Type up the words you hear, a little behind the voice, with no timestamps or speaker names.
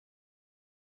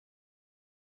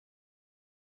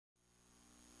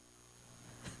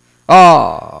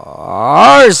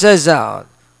Horses out.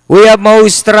 We have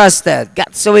Most Trusted.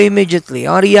 Gets away immediately.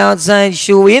 On the outside,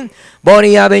 Shoe In.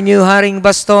 Bonnie Avenue, Haring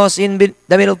Bastos in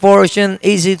the middle portion.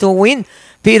 Easy to Win.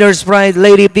 Peter's Pride,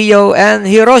 Lady Pio, and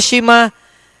Hiroshima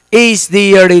is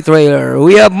the early trailer.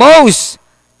 We have Most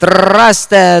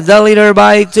Trusted, the leader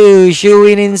by 2. Shoe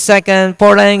In second.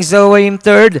 4 lengths away in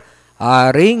third.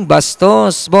 Haring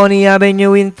Bastos, Bonnie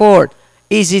Avenue in fourth.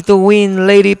 Easy to Win,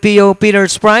 Lady Pio,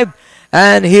 Peter's Pride.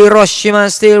 And Hiroshima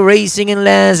still racing in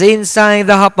last inside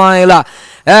the half mile.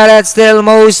 And that's still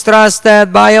Most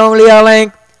Trusted by only a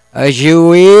length.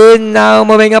 Shoe In now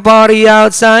moving up on the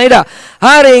outside.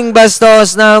 Haring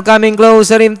Bastos now coming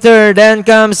closer in third. Then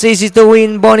comes Easy to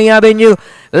Win, Bonnie Avenue,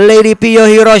 Lady Pio,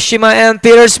 Hiroshima, and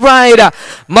Peter's Pride.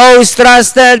 Most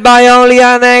Trusted by only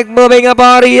a neck moving up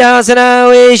on the outside. Now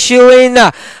is Shoe In.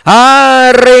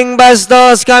 Haring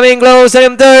Bastos coming closer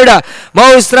in third.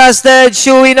 Most Trusted,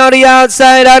 Shoe In on the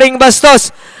outside. Haring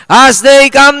Bastos as they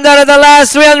come down at the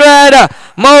last 300.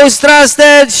 Most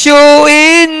Trusted, Shoe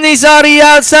In is on the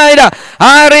outside.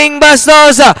 Haring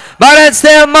Bastos, but it's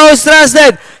still Most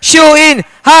Trusted, Shoe In,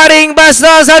 Haring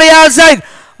Bastos on the outside.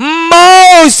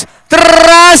 Most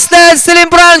Trusted still in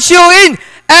front, Shoe In,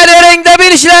 entering the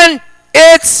finish line.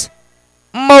 It's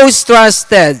Most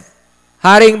Trusted,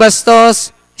 Haring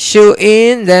Bastos, Shoe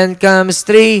In, then comes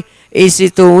 3, Easy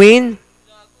to Win.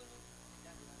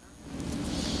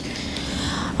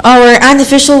 Our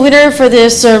unofficial winner for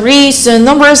this race,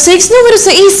 number 6, numero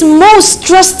 6, Most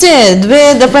Trusted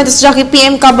with apprentice jockey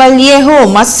PM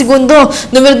Caballejo. Mas segundo,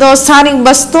 numero 2, Haring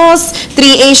Bastos,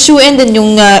 3A Shoe In, then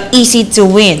yung Easy to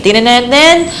Win. Tingnan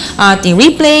natin ating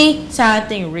replay sa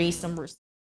ating race numbers.